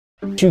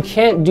You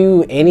can't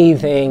do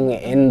anything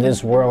in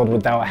this world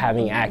without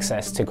having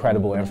access to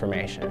credible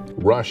information.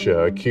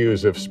 Russia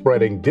accused of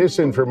spreading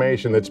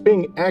disinformation that's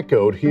being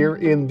echoed here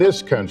in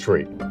this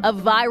country. A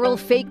viral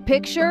fake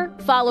picture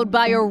followed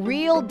by a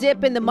real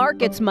dip in the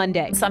markets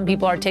Monday. Some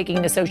people are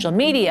taking to social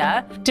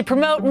media to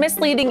promote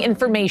misleading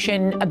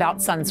information about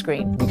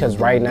sunscreen. Because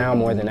right now,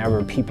 more than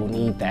ever, people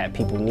need that.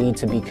 People need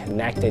to be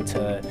connected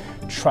to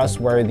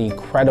trustworthy,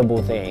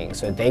 credible things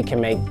so that they can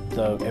make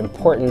the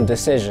important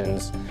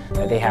decisions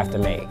that they have to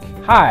make.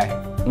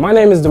 Hi, my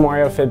name is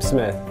Demario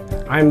Phibbs-Smith.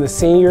 I'm the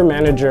Senior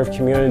Manager of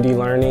Community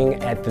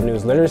Learning at the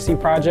News Literacy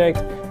Project,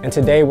 and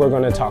today we're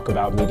going to talk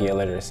about media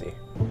literacy.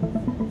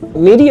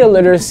 Media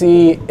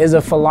literacy is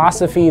a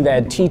philosophy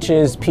that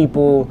teaches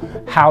people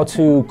how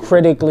to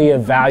critically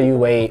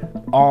evaluate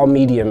all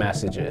media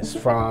messages,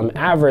 from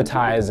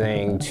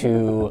advertising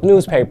to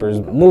newspapers,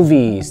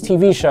 movies,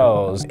 TV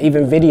shows,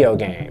 even video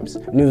games.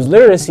 News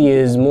literacy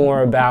is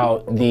more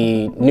about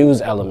the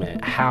news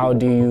element. How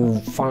do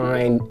you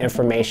find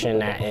information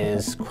that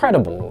is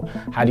credible?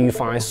 How do you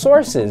find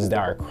sources that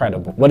are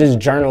credible? What does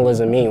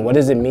journalism mean? What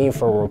does it mean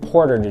for a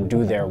reporter to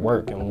do their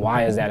work, and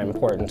why is that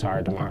important to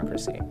our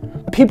democracy?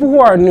 People who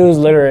are news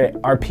literate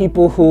are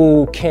people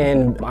who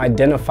can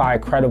identify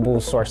credible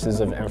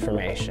sources of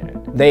information.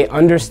 They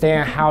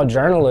understand how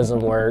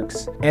journalism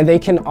works, and they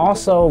can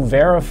also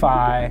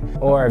verify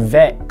or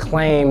vet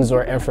claims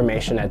or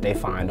information that they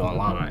find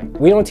online.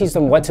 We don't teach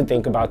them what to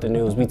think about the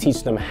news, we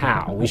teach them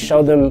how. We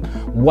show them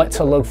what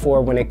to look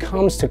for when it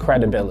comes to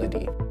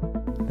credibility.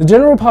 The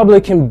general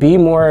public can be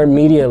more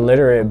media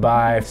literate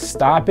by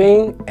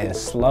stopping and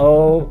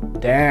slow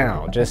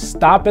down. Just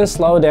stop and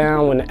slow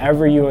down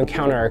whenever you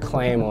encounter a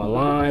claim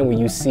online, when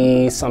you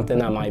see something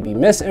that might be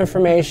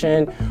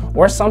misinformation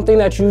or something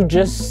that you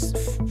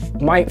just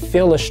might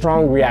feel a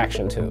strong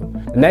reaction to.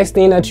 The next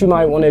thing that you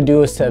might want to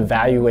do is to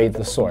evaluate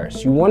the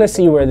source. You want to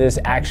see where this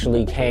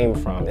actually came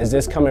from. Is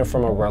this coming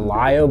from a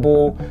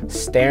reliable,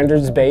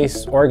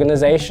 standards-based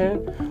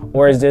organization?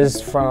 Or is this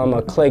from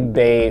a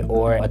clickbait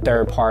or a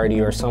third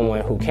party or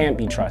someone who can't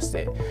be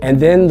trusted? And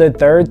then the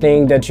third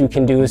thing that you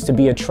can do is to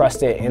be a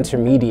trusted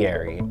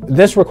intermediary.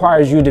 This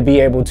requires you to be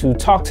able to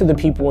talk to the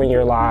people in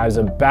your lives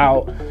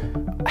about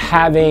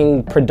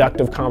having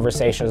productive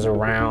conversations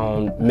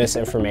around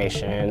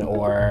misinformation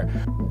or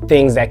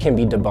things that can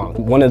be debunked.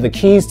 One of the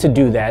keys to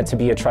do that, to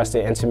be a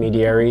trusted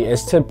intermediary,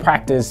 is to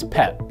practice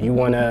PEP. You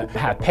want to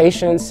have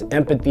patience,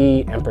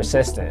 empathy, and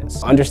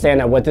persistence.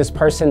 Understand that what this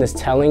person is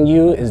telling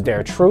you is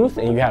their truth,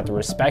 and you have to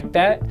respect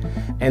that.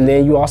 And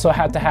then you also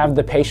have to have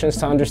the patience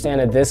to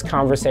understand that this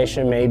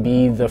conversation may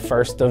be the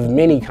first of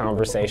many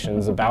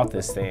conversations about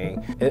this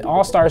thing. It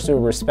all starts with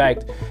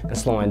respect and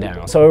slowing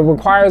down. So it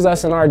requires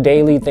us in our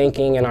daily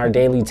thinking and our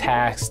daily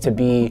tasks to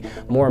be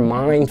more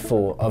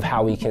mindful of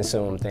how we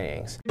consume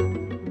things.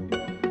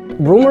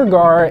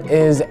 RumorGuard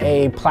is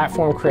a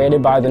platform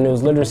created by the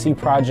News Literacy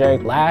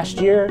Project last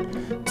year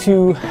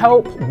to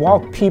help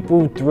walk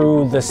people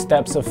through the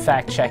steps of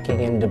fact-checking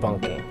and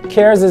debunking.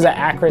 CARES is an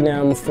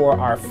acronym for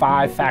our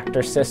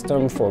 5-factor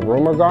system for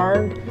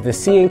RumorGuard. The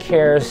C in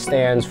CARES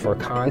stands for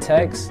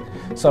context.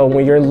 So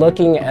when you're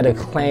looking at a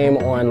claim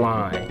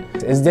online,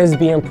 is this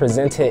being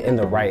presented in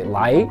the right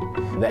light?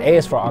 The A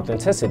is for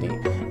authenticity.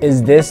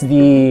 Is this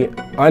the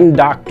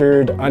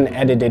undoctored,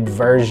 unedited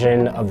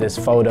version of this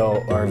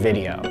photo or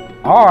video?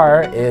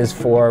 R is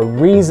for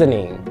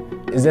reasoning.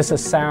 Is this a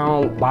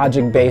sound,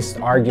 logic-based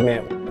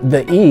argument?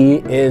 The E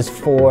is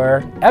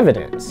for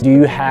evidence. Do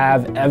you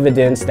have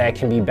evidence that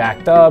can be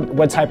backed up?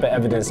 What type of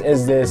evidence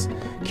is this?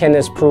 Can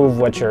this prove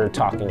what you're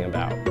talking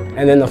about?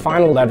 And then the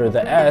final letter,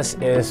 the S,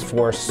 is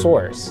for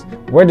source.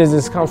 Where does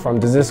this come from?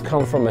 Does this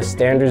come from a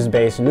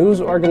standards-based news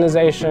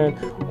organization,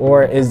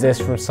 or is this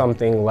from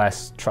something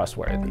less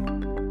trustworthy?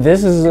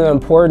 This is an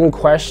important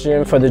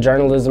question for the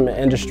journalism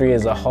industry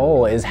as a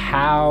whole, is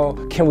how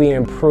can we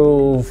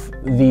improve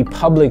the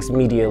public's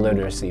media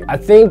literacy? I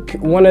think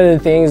one of the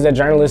things that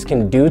journalists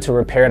can do to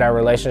repair that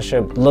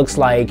relationship looks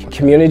like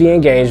community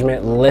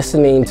engagement,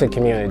 listening to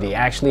community,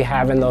 actually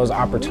having those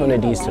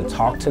opportunities to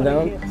talk to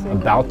them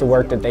about the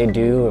work that they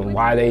do and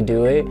why they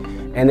do it.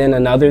 And then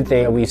another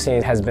thing that we've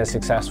seen has been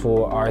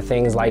successful are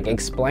things like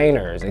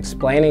explainers,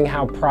 explaining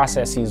how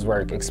processes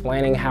work,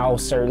 explaining how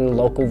certain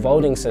local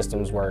voting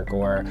systems work,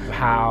 or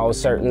how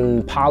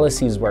certain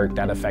policies work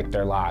that affect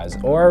their lives,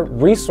 or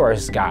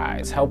resource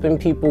guides, helping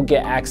people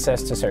get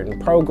access to certain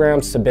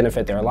programs to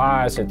benefit their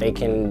lives so they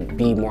can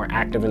be more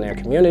active in their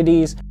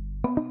communities.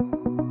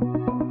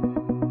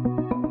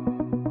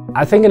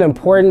 I think an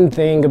important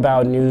thing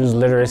about news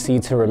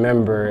literacy to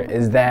remember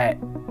is that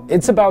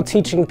it's about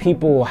teaching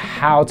people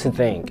how to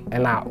think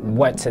and not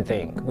what to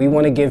think. We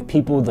want to give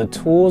people the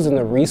tools and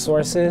the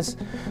resources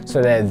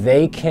so that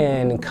they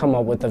can come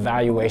up with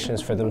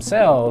evaluations for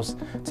themselves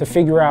to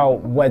figure out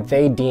what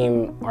they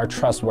deem are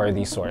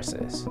trustworthy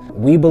sources.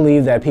 We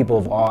believe that people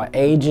of all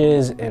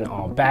ages and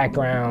all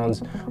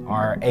backgrounds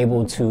are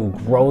able to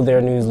grow their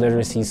news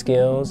literacy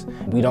skills.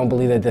 We don't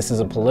believe that this is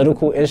a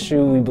political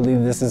issue. We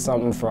believe this is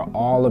something for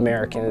all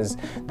Americans,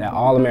 that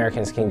all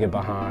Americans can get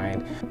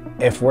behind.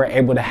 If we're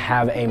able to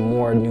have a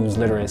more news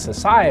literate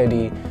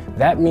society,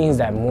 that means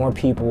that more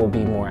people will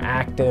be more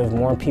active,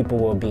 more people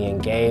will be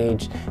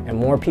engaged, and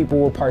more people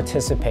will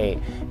participate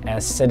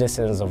as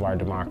citizens of our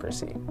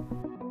democracy.